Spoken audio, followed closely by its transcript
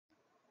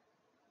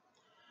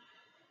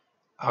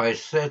I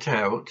set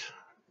out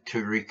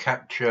to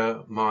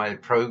recapture my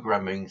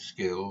programming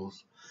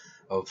skills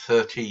of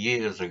 30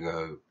 years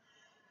ago.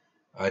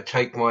 I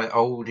take my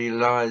old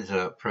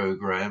Eliza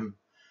program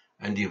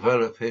and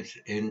develop it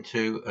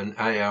into an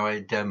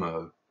AI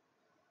demo.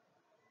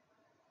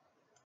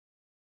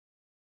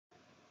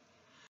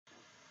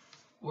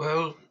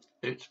 Well,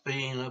 it's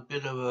been a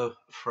bit of a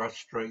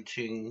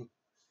frustrating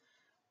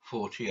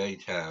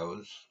 48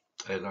 hours,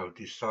 and I've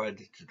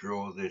decided to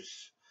draw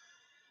this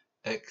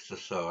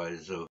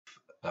exercise of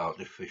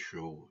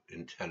artificial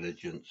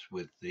intelligence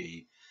with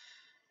the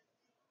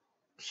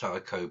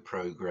psycho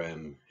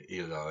program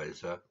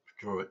Eliza,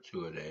 draw it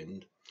to an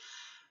end.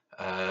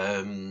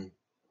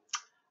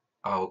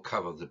 I'll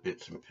cover the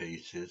bits and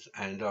pieces,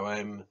 and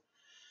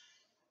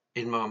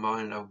in my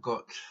mind, I've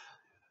got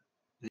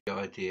the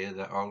idea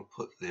that I'll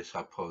put this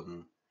up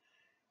on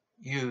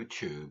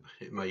YouTube.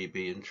 It may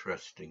be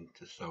interesting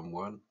to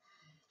someone.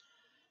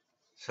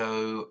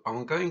 So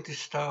I'm going to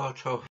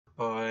start off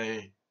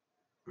by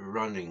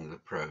running the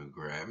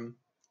program,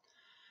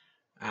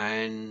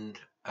 and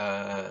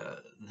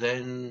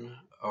then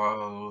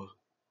I'll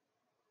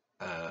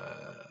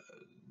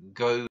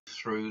go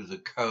through the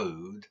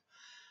code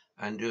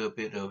and do a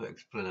bit of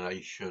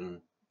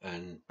explanation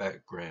and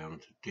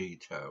background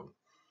detail.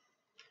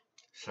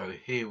 So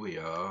here we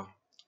are.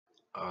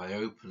 I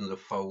open the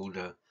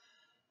folder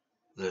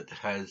that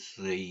has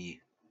the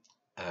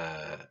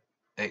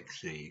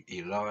exe,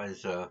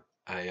 Eliza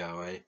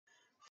AI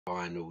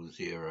final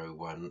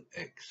 01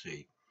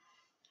 exe,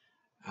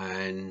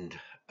 and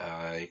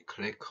I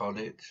click on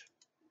it,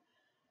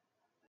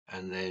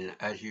 and then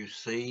as you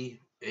see,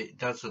 it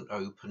doesn't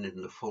open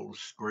in the full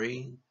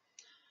screen,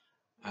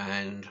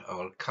 and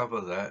I'll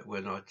cover that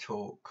when I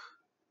talk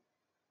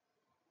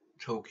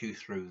you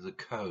through the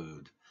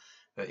code.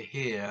 But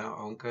here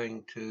I'm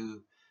going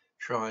to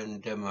try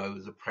and demo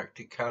the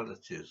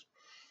practicalities.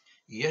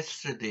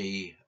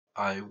 Yesterday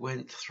I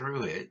went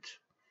through it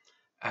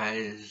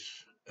as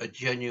a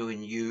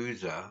genuine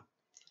user,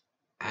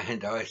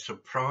 and I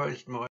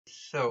surprised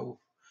myself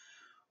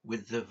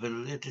with the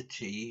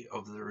validity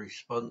of the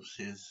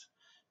responses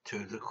to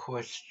the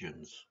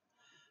questions.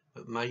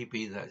 But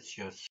maybe that's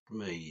just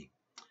me.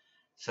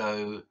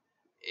 So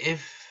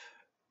if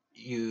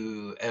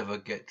you ever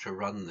get to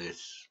run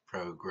this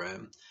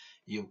program,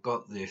 you've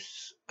got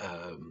this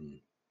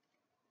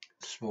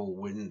small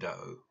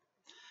window,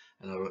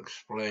 and I'll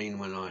explain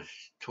when I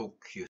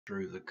talk you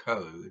through the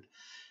code.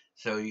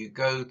 So you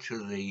go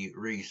to the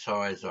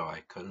resize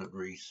icon and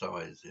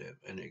resize it,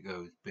 and it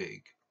goes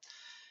big.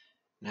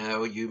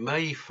 Now you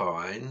may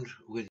find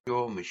with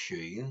your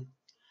machine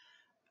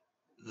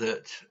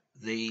that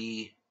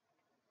the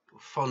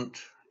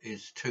font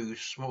is too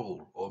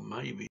small or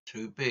maybe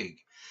too big.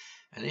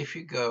 And if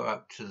you go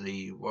up to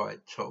the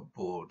white top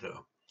border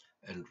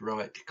and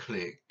right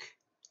click,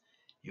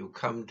 you'll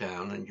come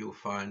down and you'll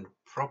find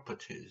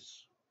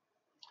properties.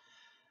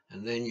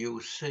 And then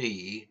you'll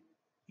see,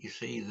 you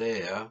see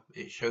there,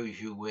 it shows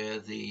you where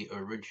the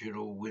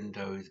original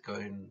window is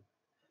going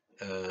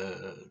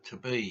to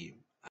be.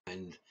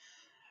 And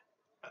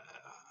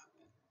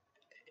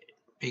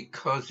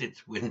because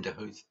it's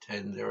Windows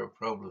 10, there are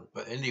problems.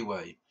 But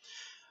anyway,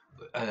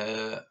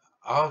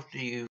 after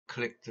you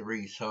click the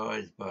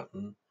resize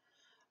button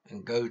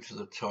and go to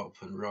the top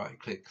and right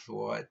click the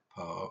white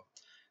part,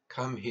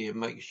 come here,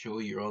 make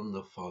sure you're on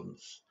the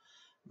fonts,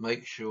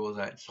 make sure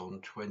that's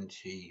on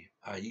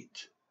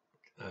 28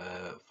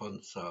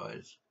 font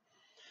size,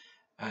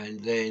 and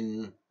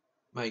then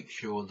make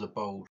sure the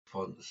bold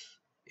fonts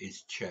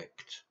is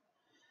checked,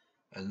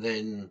 and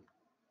then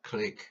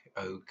click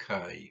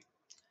OK,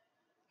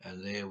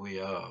 and there we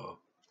are.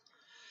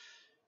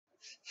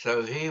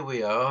 So here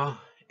we are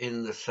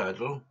in the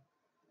saddle,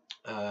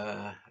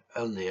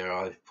 and there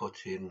I've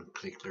put in,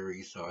 click the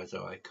resize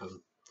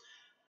icon.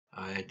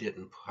 I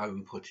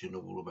haven't put in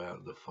all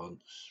about the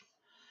fonts.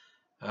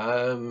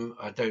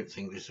 I don't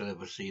think this will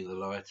ever see the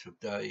light of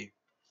day.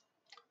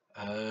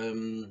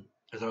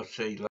 As I'll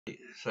say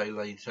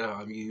later,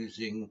 I'm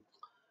using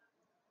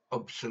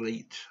an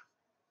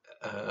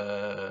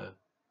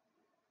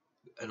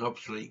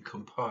obsolete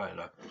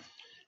compiler.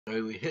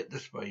 So we hit the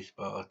space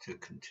bar to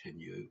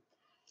continue.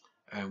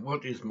 And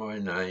what is my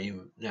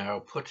name? Now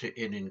I'll put it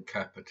in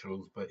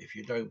capitals, but if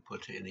you don't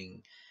put it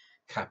in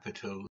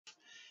capitals,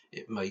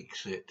 it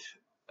makes it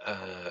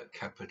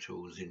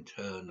capitals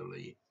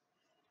internally.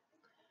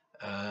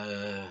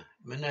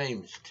 My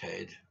name's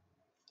Ted,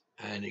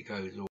 and it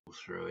goes all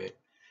through it.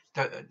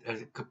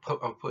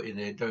 I'll put in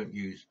there, don't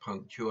use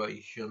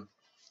punctuation.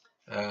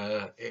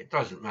 It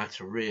doesn't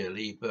matter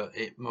really, but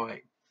it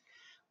might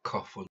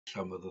cough on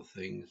some of the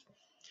things.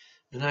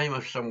 The name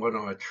of someone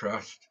I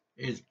trust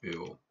is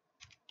Bill.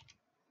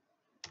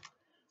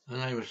 The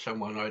name of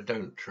someone I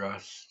don't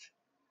trust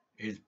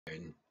is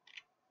Ben.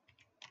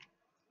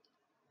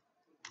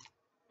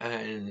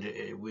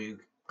 And we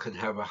can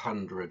have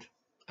 100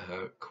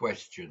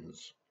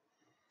 questions.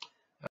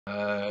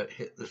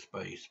 Hit the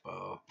space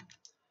bar.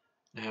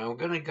 Now I'm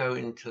going to go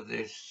into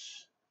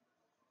this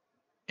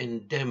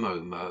in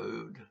demo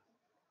mode,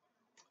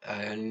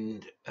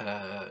 and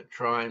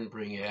try and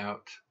bring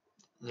out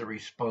the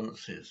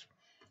responses.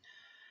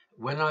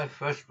 When I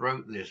first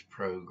wrote this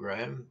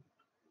program,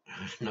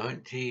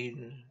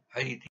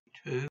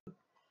 1982,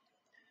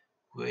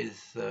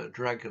 with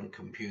Dragon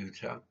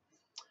Computer,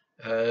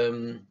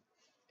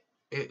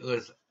 it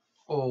was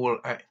all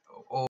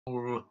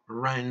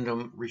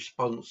random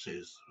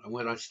responses. And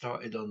when I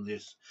started on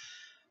this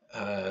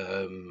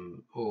a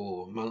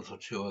month or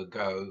two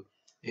ago,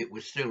 it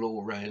was still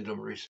all random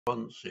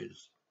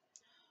responses.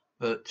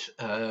 But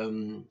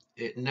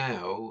it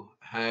now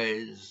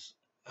has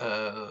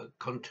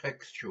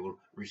contextual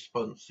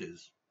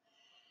responses.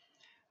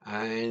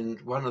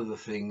 And one of the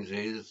things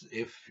is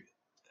if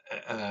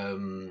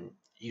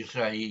you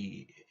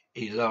say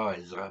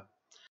Eliza,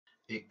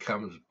 it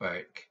comes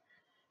back.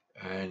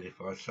 And if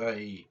I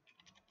say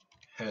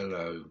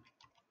hello,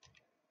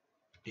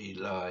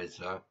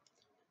 Eliza,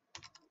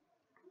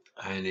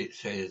 and it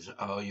says,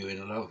 are you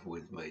in love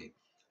with me?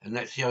 And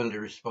that's the only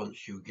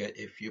response you get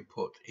if you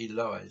put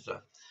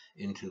Eliza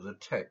into the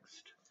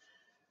text.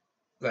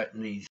 That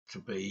needs to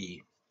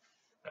be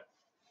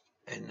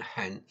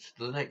enhanced.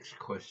 The next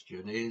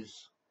question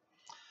is,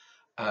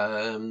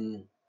 I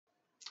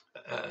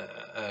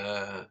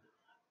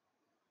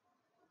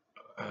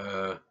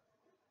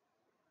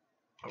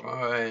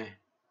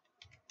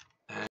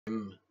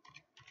am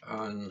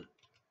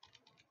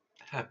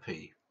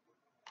unhappy.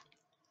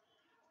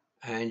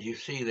 And you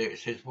see there it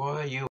says,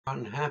 why are you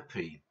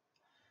unhappy?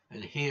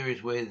 And here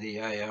is where the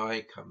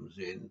AI comes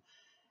in.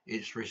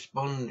 It's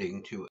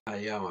responding to I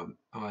am.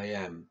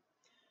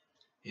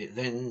 It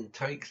then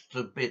takes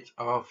the bit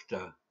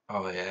after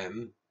I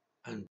am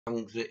and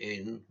bungs it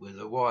in with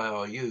a why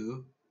are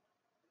you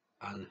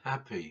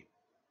unhappy?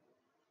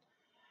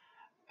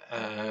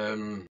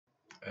 And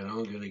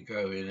I'm going to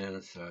go in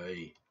and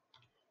say,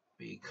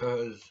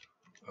 because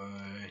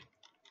I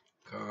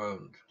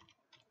can't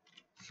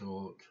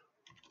sort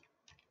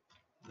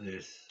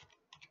this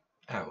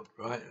out,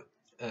 right?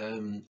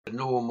 A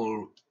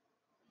normal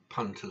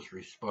punter's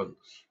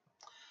response.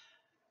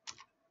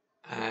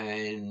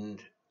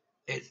 And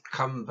it's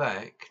come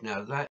back.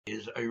 Now that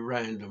is a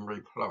random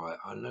reply.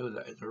 I know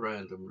that is a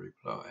random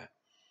reply.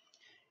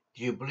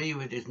 Do you believe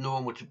it is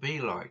normal to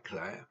be like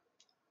that?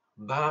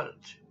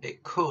 But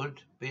it could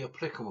be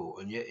applicable,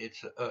 and yet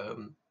it's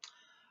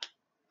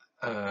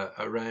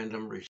a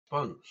random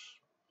response.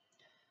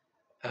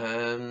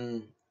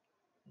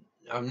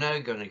 I'm now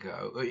going to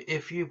go,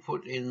 if you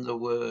put in the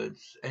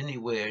words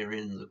anywhere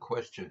in the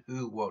question,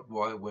 who, what,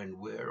 why, when,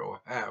 where, or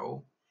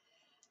how,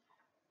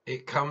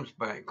 it comes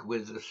back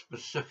with a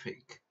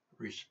specific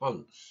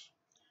response.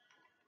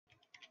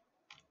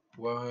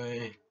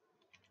 Why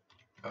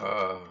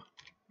are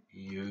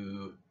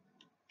you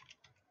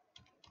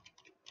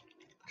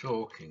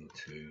talking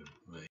to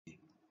me?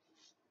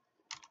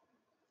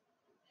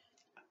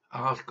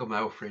 Ask a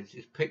male friend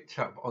is picked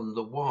up on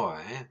the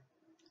why,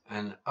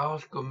 and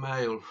ask a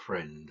male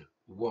friend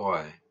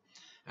why.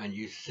 And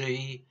you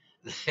see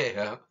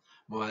there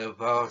my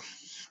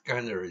Avast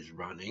scanner is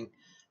running,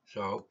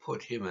 so I'll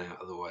put him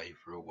out of the way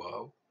for a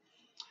while.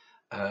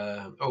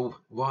 Oh,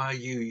 why are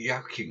you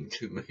yucking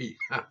to me?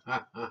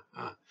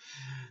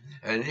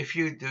 And if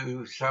you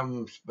do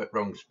some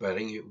wrong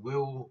spelling, it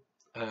will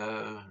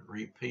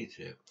repeat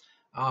it.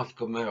 Ask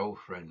a male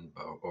friend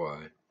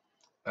why.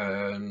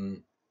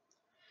 And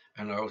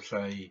I'll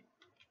say,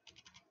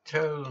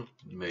 tell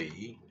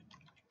me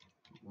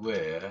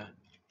where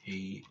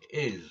he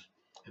is.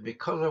 And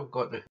because I've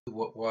got the who,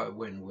 what, why,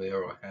 when,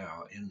 where, or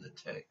how in the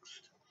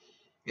text,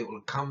 it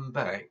will come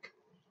back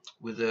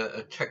with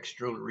a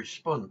textual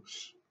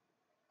response.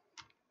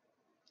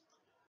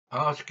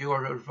 Ask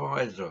your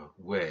advisor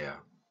where,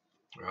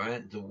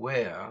 right? The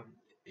where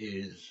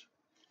is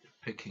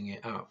picking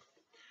it up.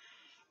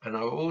 And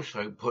I've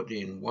also put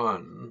in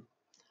one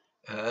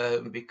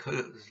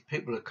because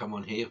people have come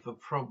on here for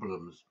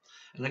problems.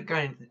 And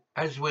again,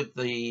 as with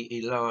the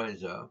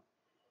Eliza,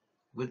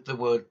 with the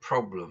word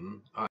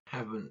problem, I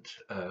haven't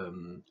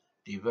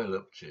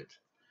developed it.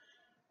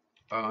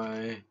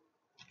 I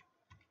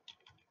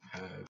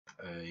have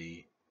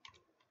a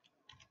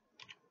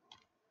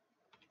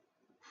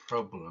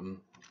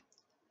problem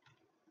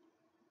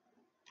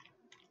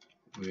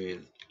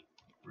with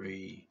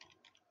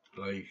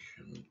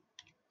relationships.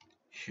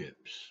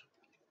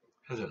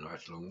 That's a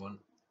nice long one.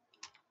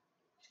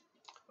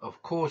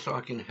 Of course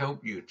I can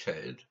help you,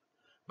 Ted,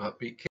 but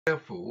be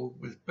careful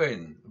with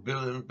Ben,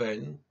 Bill and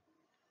Ben.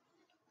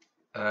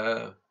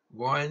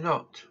 Why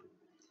not?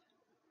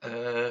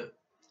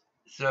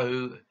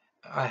 So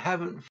I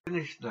haven't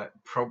finished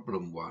that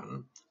problem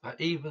one,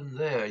 but even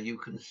there you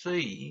can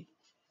see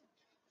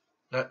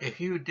that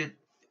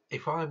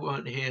if I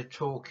weren't here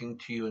talking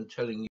to you and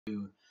telling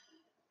you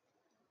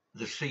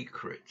the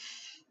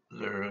secrets,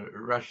 the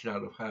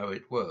rationale of how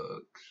it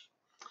works,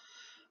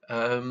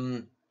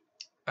 and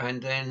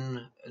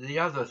then the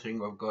other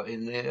thing I've got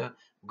in there,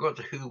 we've got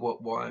the who,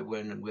 what, why,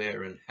 when, and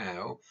where, and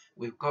how.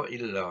 We've got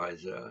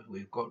Eliza,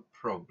 we've got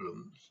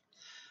problems,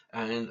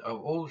 and I've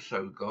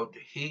also got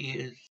he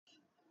is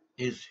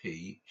is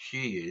he,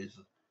 she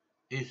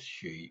is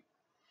she.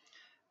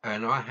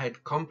 And I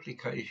had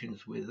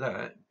complications with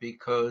that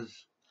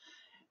because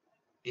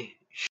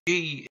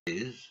she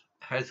is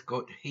has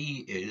got he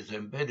is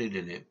embedded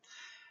in it.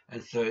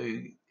 And so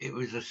it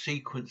was a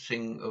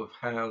sequencing of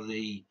how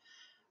the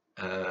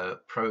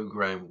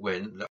program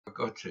went that I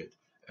got it.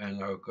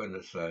 And I'm going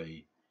to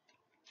say,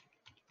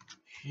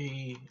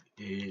 she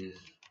is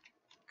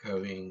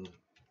going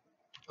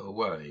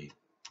away.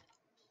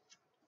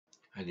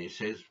 And it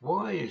says,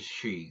 why is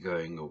she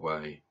going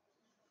away?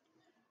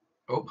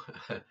 Oh,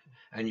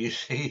 and you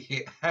see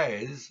it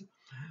has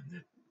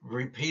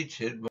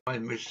repeated my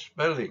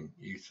misspelling,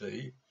 you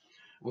see.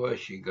 Why is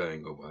she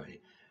going away?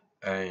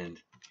 And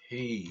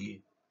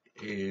he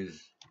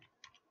is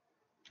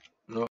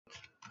not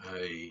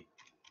a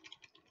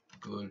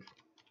good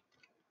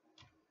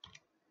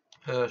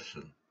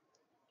person.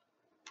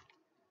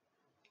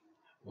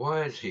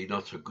 Why is he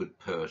not a good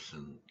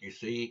person? You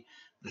see,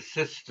 the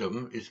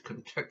system is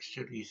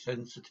contextually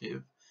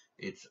sensitive.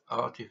 It's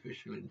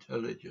artificial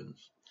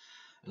intelligence.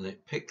 And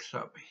it picks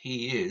up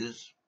he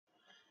is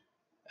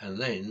and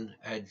then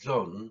adds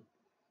on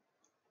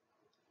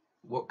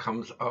what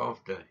comes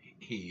after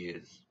he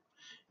is,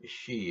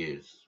 she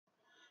is.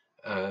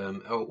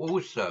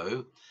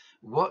 Also,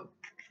 what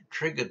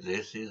triggered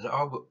this is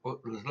I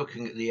was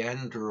looking at the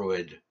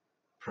Android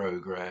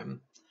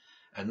program,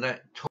 and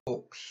that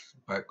talks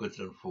backwards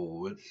and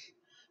forwards,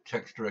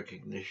 text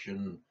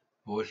recognition,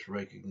 voice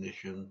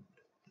recognition,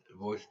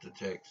 voice to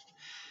text,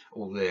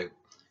 all they're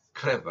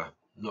clever,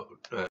 not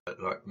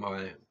like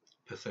my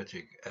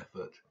pathetic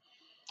effort.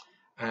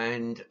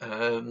 And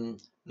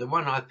the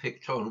one I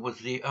picked on was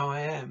the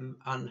I am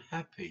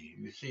unhappy.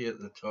 You see at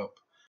the top,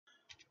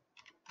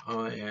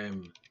 I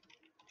am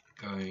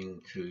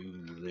going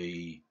to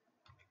the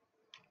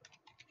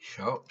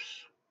shops.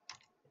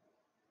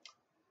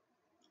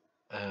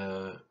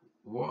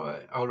 Why?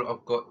 Oh,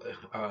 I've got.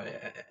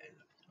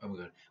 I'm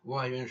going.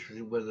 Why are you interested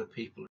in whether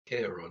people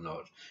care or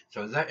not?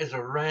 So that is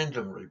a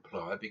random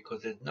reply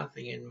because there's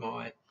nothing in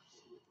my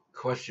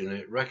question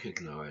it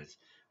recognised.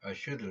 I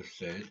should have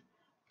said,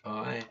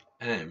 I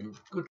am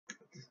good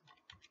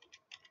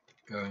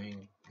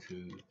going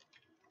to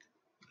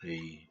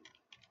the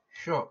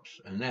shops,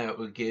 and now it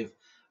will give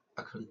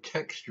a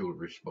contextual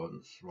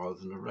response rather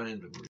than a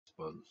random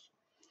response.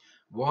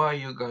 Why are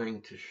you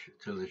going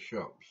to the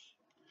shops?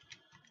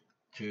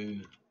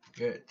 To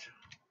get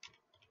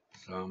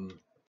some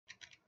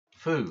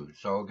food.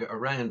 So I'll get a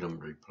random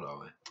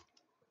reply.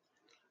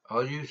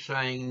 Are you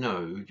saying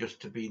no just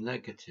to be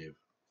negative?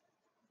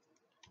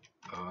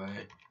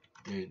 I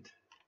did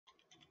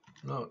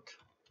not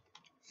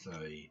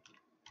say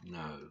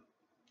no.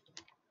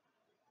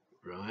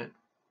 Right?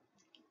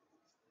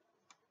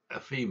 A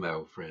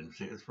female friend.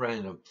 So it's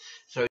random.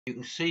 So you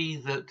can see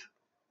that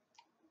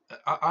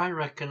I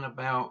reckon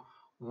about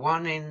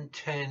 1 in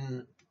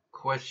 10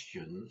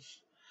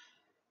 questions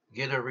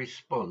get a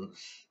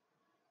response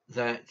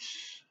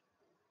that's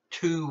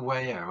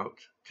two-way out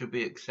to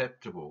be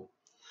acceptable.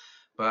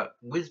 But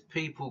with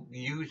people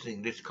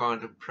using this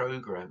kind of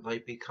program, they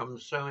become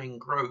so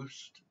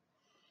engrossed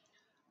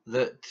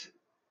that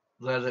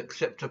they'll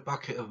accept a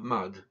bucket of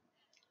mud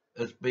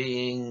as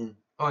being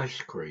ice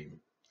cream.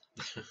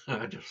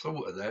 I just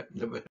thought of that.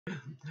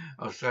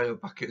 I'll say a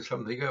bucket of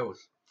something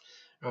else.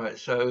 Right,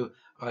 so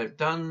I've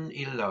done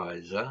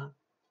Eliza,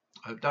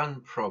 I've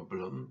done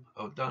problem,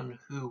 I've done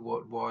who,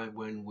 what, why,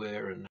 when,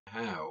 where, and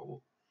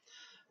how.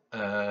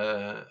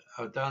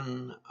 I've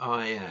done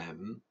I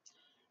am.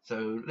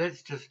 So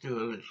let's just do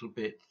a little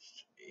bit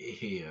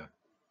here.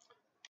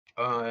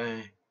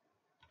 I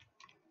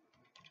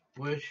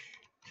wish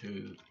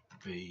to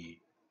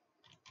be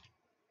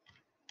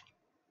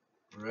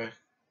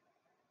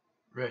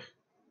recognized.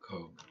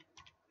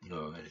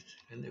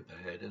 Isn't it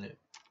bad, isn't it?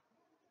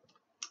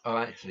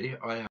 I see,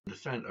 I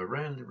understand. I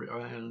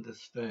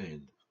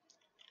understand.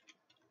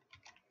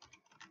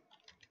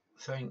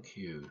 Thank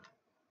you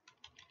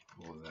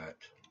for that.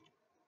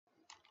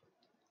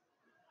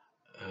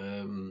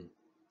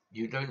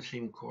 You don't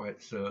seem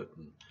quite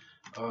certain.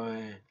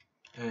 I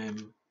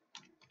am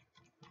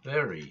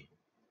very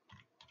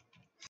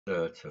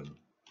certain.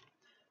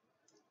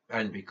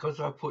 And because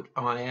I put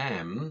I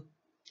am,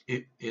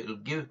 it'll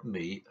give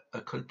me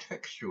a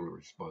contextual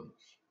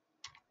response.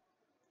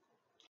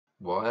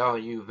 Why are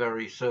you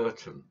very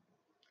certain?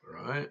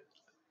 Right?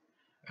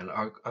 And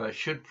I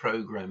should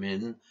program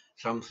in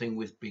something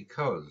with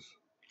because.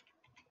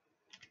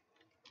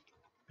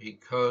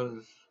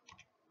 Because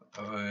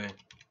I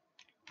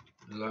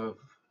love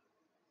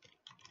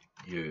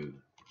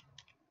you,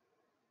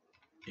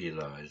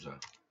 Eliza.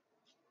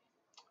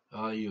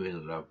 Are you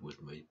in love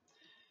with me?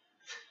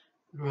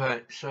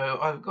 Right, so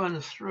I've gone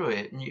through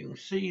it, and you can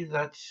see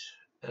that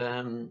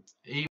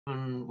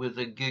even with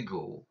a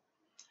giggle,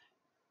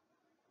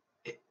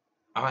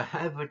 I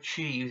have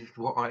achieved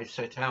what I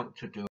set out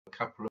to do a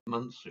couple of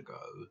months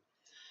ago,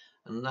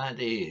 and that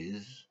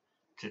is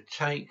to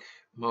take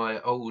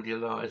my old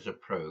Eliza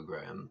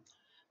program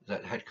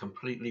that had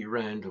completely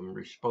random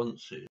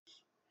responses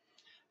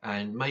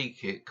and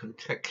make it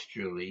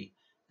contextually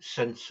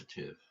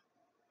sensitive.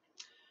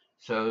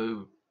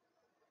 So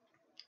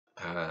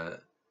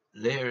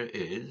there it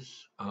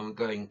is. I'm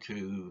going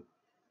to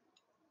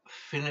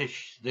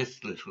finish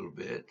this little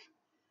bit,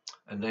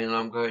 and then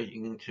I'm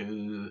going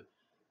to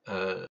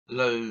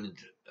load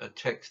a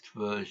text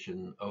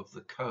version of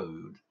the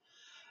code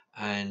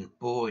and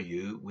bore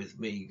you with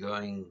me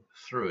going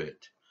through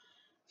it.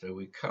 So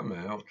we come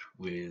out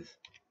with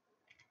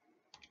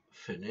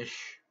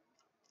finish,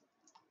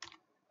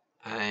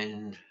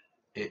 and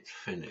it's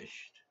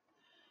finished.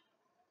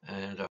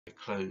 And I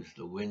close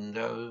the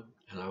window,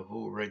 and I've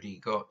already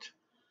got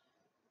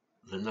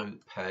the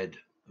notepad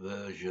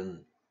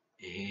version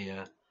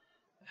here,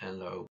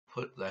 and I'll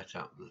put that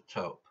up the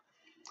top.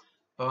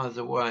 By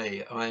the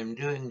way, I'm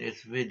doing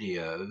this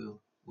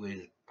video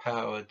with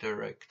Power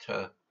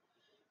Director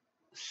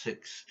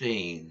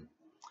 16,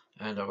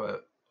 and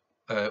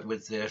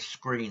with their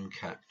screen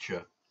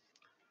capture.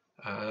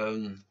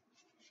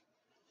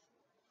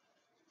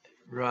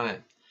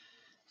 Right,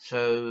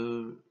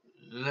 so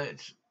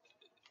let's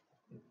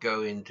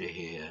go into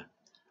here.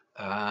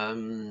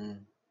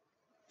 I'm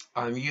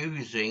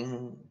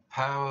using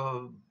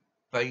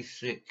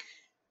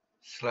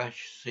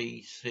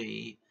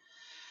Powerbasic/CC,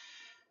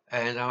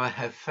 and I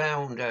have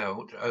found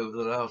out over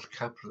the last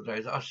couple of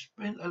days, I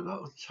spent a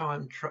lot of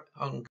time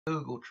on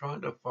Google trying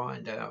to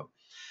find out,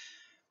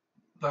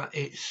 but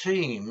it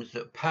seems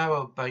that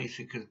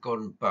Powerbasic has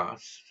gone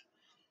bust.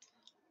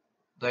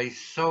 They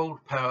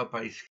sold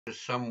Powerbasic to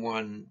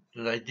someone,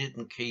 they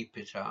didn't keep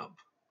it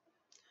up.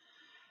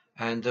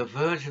 And the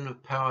version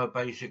of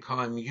Powerbasic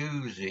I'm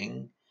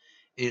using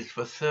is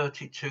for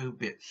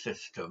 32-bit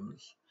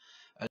systems,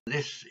 and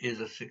this is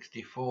a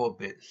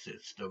 64-bit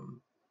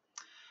system.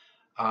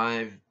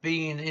 I've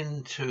been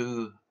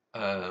into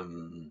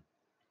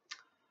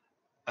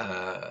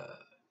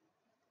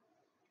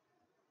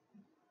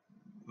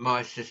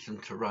my system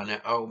to run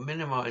it. I'll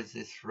minimize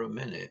this for a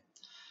minute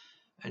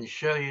and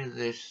show you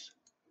this.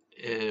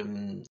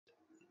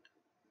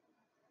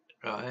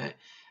 Right,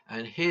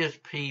 and here's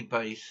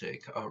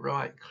PBasic. I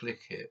right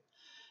click it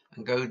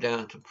and go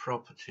down to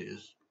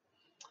properties,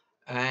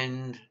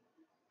 and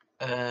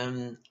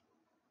I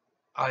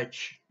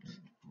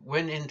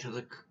went into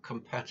the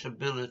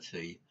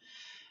compatibility,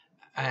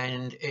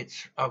 and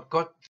I've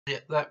got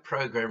that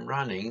program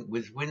running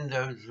with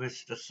Windows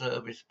Vista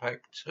Service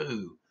Pack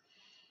 2,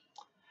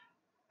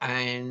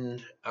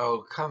 and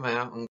I'll come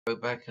out and go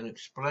back and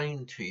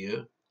explain to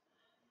you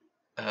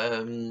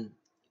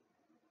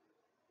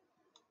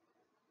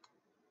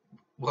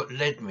what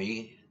led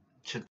me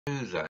to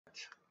do that.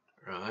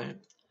 Right,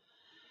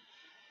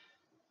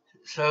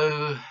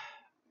 so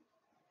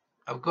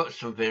I've got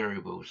some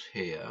variables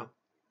here,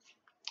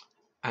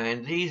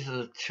 and these are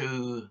the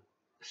two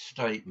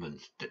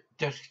statements.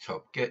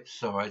 Desktop get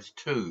size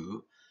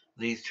to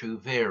these two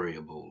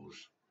variables,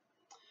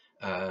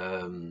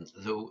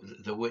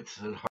 the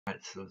width and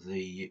height of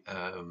the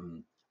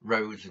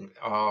rows and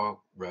R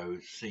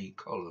rows, C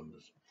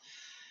columns.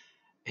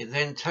 It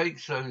then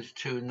takes those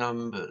two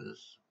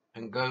numbers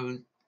and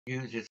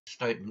uses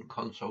statement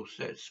console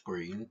set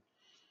screen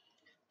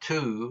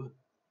to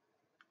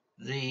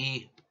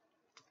the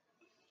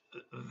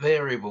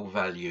variable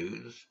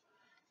values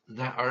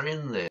that are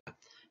in there.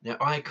 Now,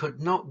 I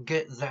could not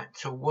get that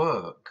to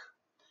work,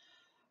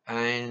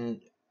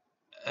 and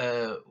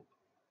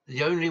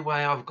the only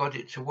way I've got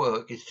it to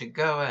work is to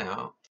go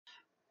out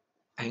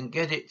and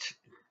get it,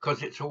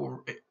 because it's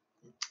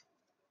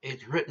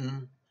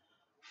written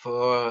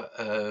for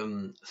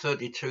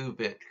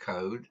 32-bit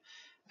code,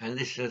 and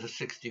this is a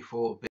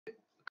 64-bit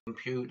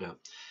computer.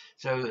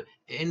 So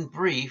in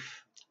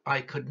brief,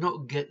 I could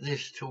not get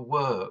this to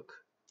work,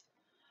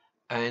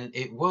 and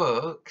it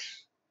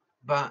works,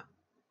 but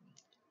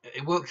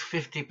it works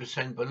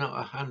 50%, but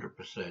not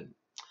 100%.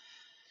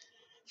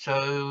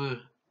 So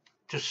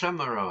to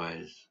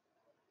summarize,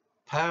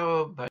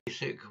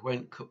 Powerbasic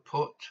went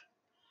kaput,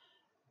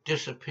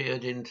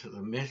 disappeared into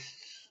the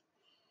mists,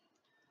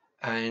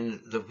 and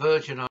the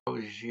version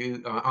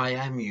I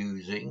am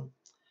using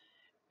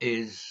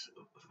is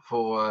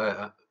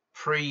for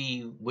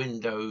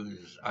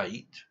pre-Windows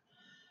 8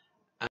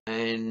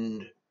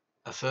 and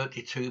a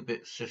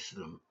 32-bit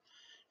system.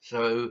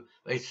 So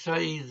they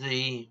say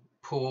the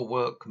poor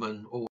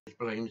workman always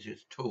blames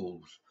his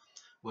tools.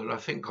 Well, I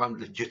think I'm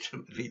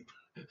legitimately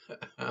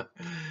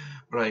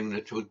blaming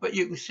the tools, but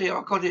you can see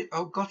I got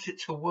it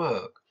to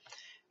work,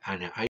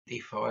 and at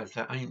 85,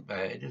 that ain't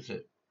bad, is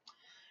it?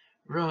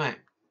 Right,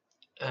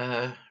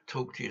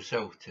 talk to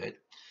yourself, Ted.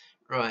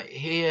 Right,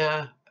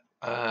 here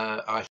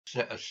I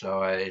set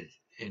aside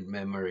in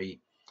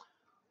memory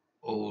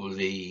all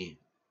the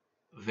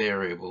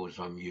variables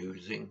I'm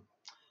using,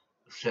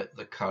 set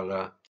the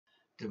color,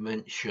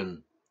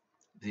 dimension,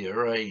 the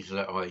arrays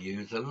that I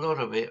use. A lot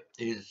of it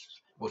is,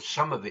 well,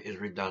 some of it is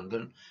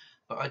redundant,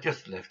 but I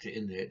just left it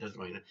in there, it doesn't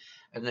make it.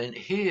 And then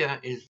here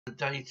is the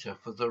data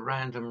for the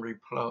random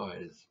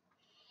replies.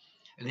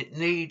 And it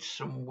needs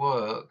some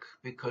work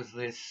because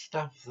there's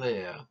stuff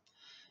there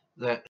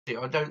that, see,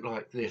 I don't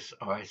like this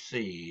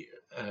IC,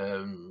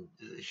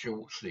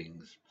 short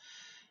things,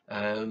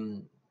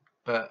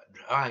 but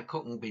I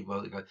couldn't be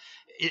bothered.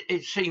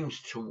 It seems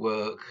to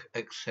work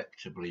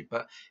acceptably,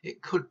 but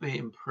it could be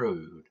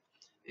improved.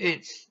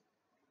 It's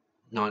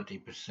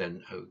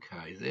 90%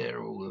 okay. There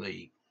are all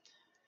the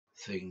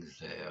things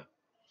there.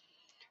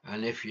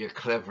 And if you're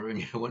clever and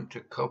you want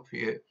to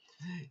copy it,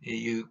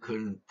 you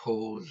can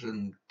pause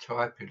and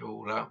type it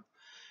all up.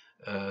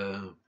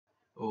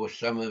 Or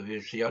some of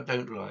you see, I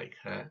don't like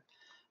that.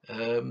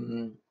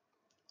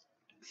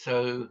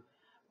 So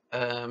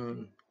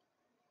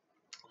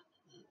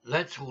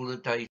that's all the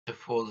data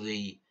for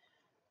the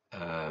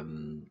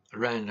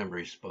random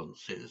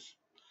responses.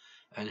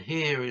 And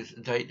here is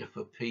data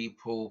for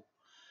people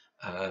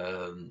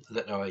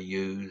that I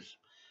use.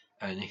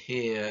 And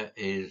here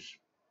is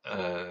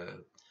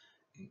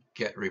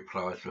get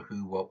replies for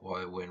who, what,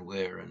 why, when,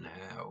 where, and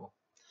how.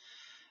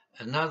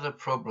 Another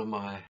problem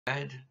I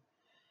had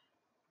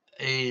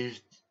is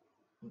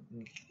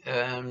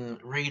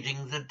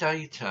reading the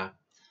data,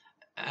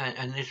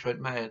 and this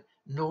went mad.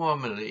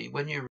 Normally,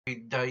 when you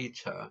read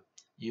data,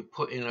 you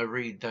put in a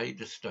read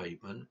data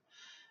statement,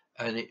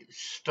 and it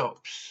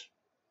stops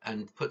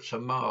and puts a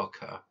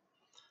marker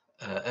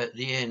at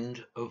the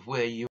end of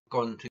where you've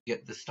gone to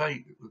get the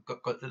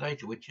got the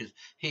data, which is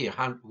here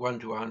 1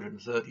 to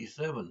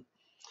 137.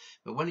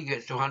 But when it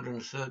gets to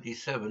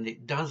 137,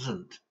 it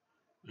doesn't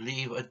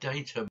leave a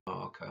data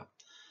marker.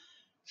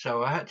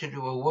 So I had to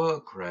do a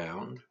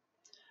workaround,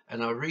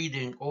 and I'm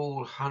reading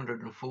all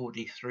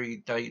 143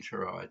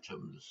 data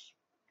items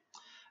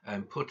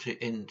and put it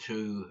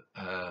into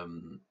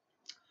an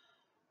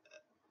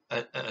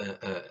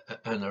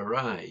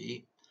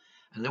array.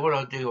 And then what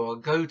I'll do, I'll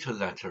go to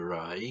that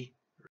array,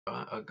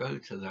 right? I'll go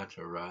to that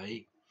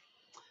array,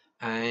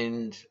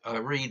 and I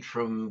read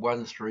from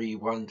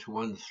 131 to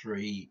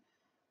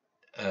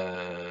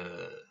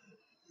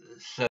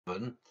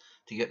 137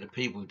 to get the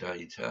people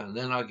data, and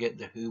then I get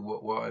the who,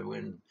 what, why,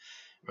 when,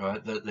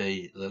 right?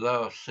 The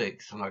last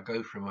 6, and I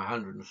go from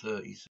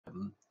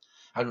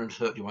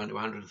 131 to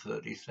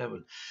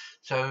 137.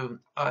 So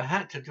I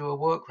had to do a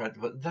workaround,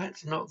 but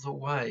that's not the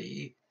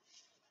way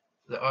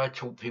that I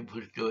taught people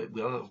to do it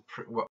with other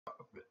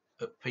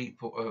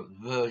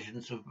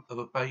versions of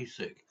a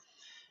basic.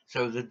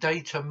 So the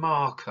data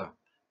marker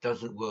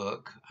doesn't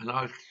work, and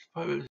I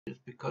suppose it's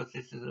because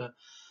this is a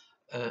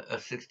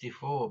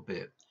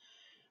 64-bit.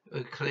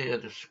 Clear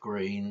the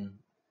screen,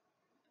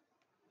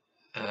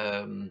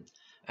 and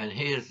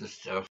here's the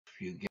stuff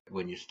you get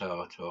when you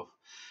start off,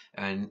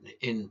 and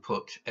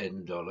input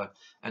 $,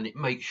 and it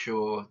makes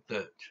sure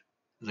that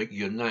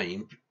your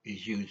name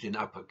is used in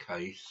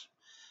uppercase,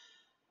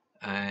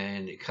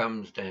 and it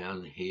comes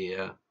down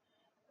here,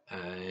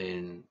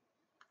 and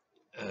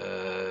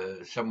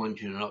someone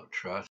you do not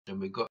trust, and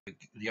we've got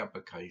the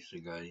uppercase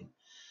again.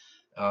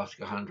 Ask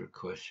 100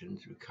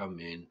 questions. We come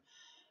in,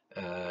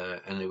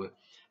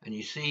 and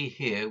you see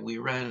here we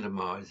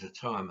randomize the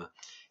timer.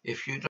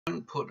 If you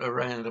don't put a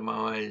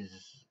randomize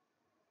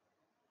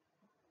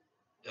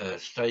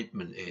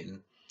statement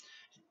in,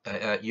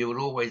 you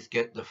will always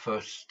get the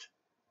first.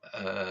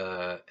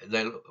 The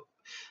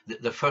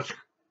first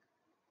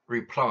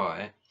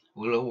reply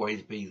will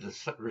always be the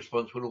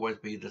response will always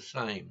be the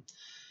same.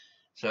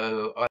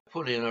 So I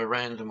put in a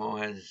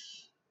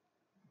randomize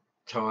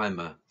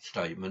timer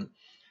statement,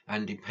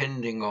 and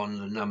depending on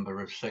the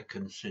number of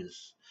seconds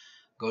since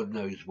God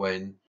knows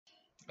when,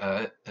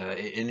 it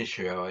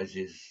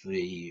initializes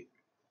the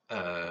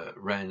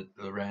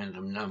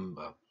random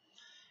number.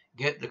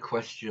 Get the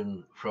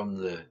question from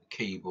the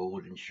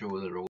keyboard, ensure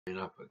they're all in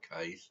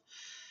uppercase,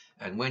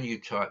 and when you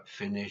type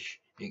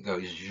finish, it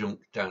goes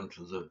down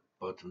to the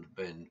bottom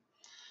bend.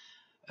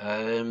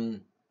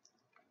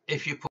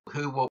 If you put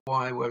who, what,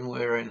 why, when,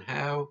 where, and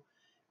how,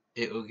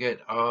 it will get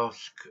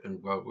ask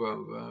and blah, blah,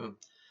 blah.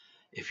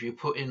 If you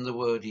put in the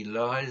word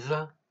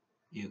Eliza,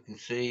 you can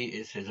see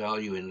it says, are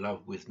you in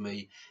love with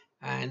me?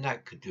 And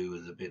that could do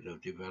with a bit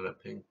of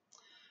developing.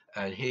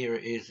 And here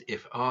it is,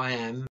 if I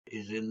am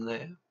is in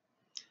there.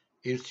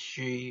 Is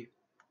she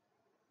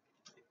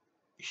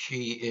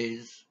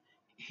is,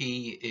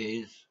 he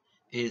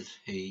is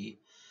he.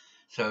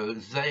 So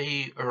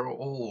they are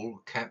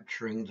all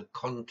capturing the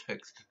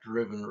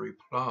context-driven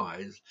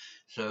replies.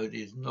 So it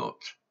is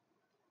not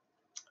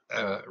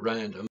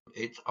random,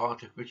 it's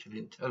artificial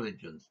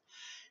intelligence.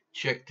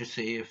 Check to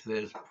see if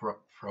there's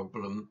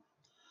problem,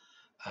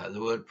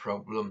 the word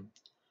problem,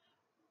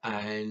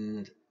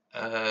 and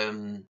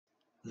then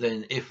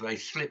if they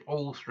slip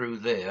all through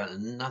there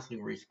and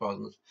nothing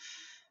responds,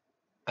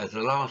 as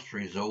a last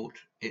resort,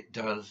 it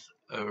does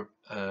a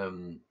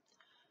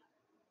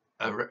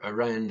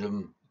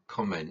random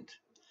comment.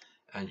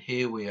 And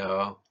here we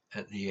are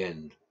at the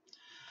end.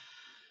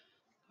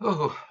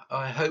 Oh,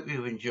 I hope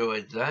you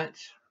enjoyed that.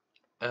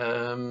 That's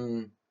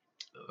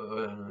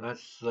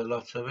a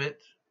lot of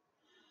it.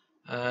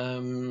 I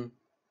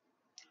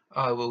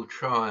will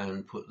try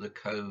and put the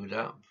code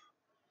up.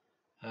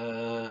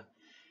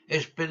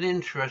 It's been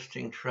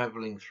interesting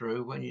traveling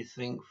through when you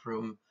think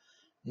from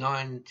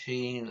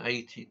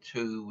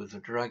 1982 with a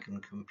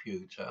Dragon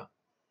computer,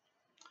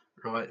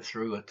 right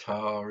through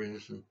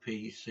Ataris and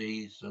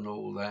PCs and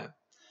all that.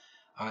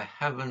 I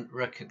haven't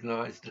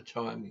recognised the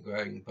time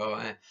going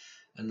by,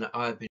 and that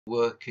I've been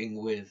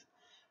working with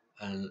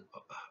an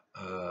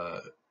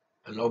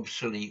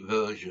obsolete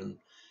version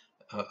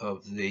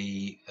of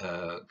the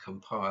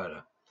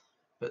compiler.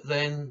 But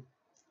then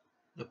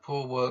the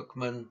poor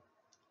workman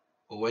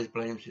always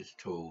blames his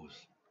tools,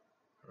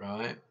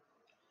 right?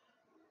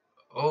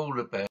 All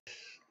the best.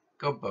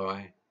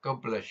 Goodbye.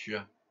 God bless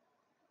you.